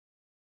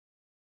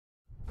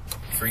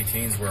3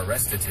 teens were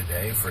arrested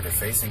today for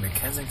defacing the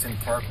Kensington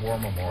Park War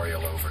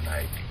Memorial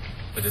overnight.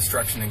 The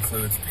destruction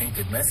includes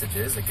painted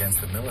messages against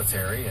the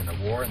military and the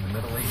war in the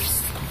Middle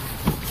East.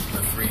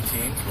 The 3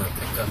 teens were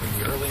picked up in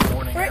the early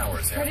morning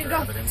hours after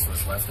evidence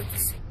was left at the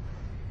scene.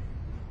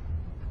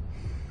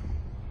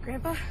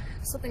 Grandpa,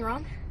 something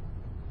wrong?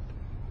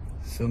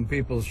 Some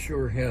people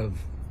sure have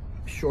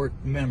short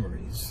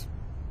memories,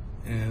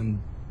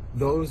 and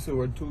those who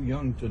are too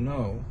young to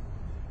know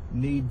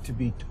need to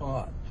be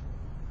taught.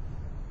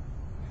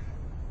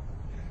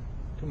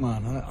 Come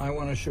on, I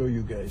want to show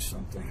you guys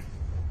something.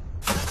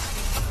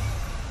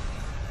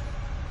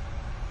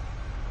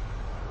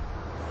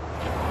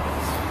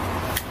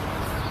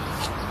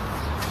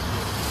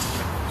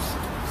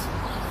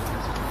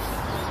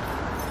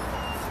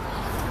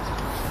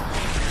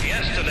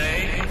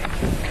 Yesterday,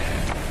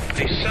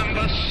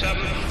 December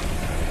 7th,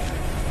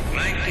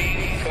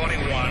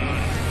 1941,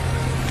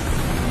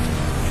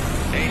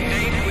 a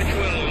date which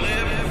will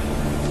live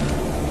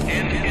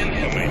in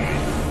infamy.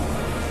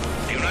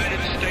 The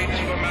United States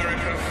of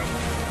America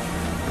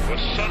was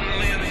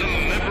suddenly and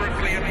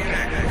deliberately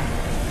attacked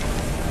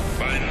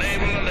by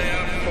naval and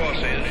air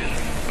forces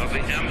of the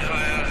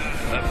Empire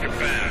of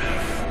Japan.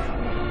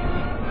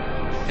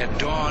 At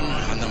dawn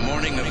on the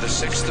morning of the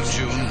 6th of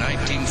June,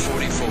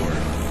 1944,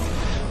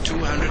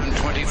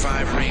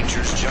 225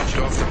 Rangers jumped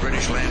off the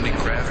British landing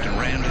craft and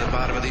ran to the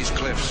bottom of these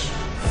cliffs.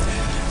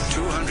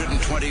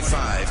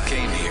 225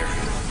 came here.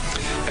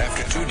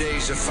 After 2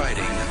 days of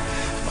fighting,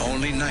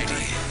 only 90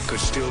 could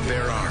still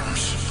bear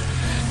arms.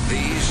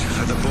 These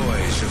are the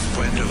boys of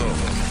Pointe du Hope.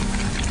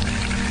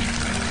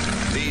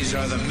 These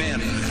are the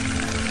men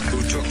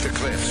who took the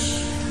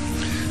cliffs.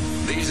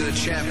 These are the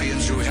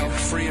champions who helped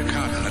free a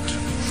continent.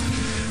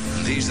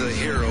 These are the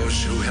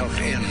heroes who helped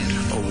end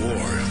a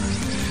war.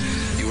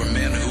 You are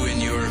men who in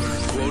your,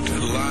 quote,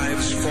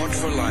 lives fought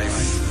for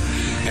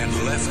life and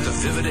left the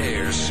vivid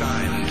air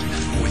signed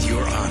with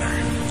your honor.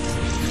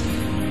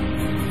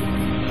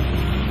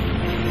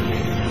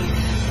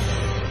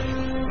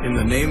 In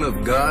the name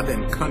of God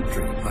and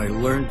country, I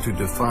learned to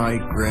defy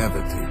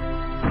gravity.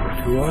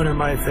 To honor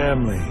my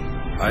family,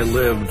 I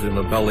lived in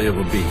the belly of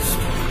a beast.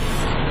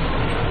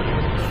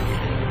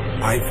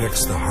 I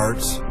fixed the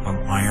hearts of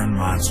iron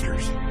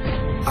monsters.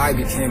 I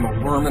became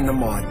a worm in the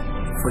mud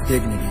for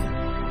dignity,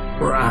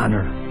 For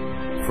honor,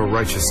 For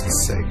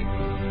righteousness' sake.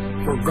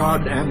 for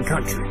God and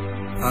country.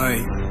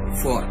 I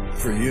fought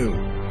for you.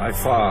 I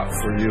fought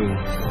for you.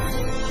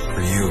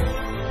 for you.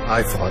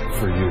 I fought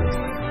for you.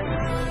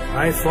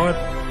 I fought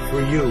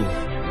for you.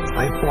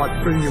 I fought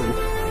for you.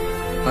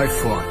 I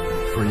fought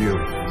for you.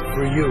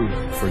 For you.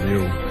 For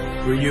you.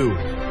 For you.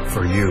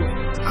 For you.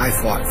 I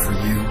fought for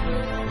you.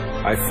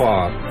 I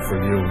fought for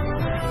you.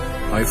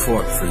 I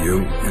fought for you,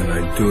 and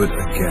I do it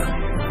again.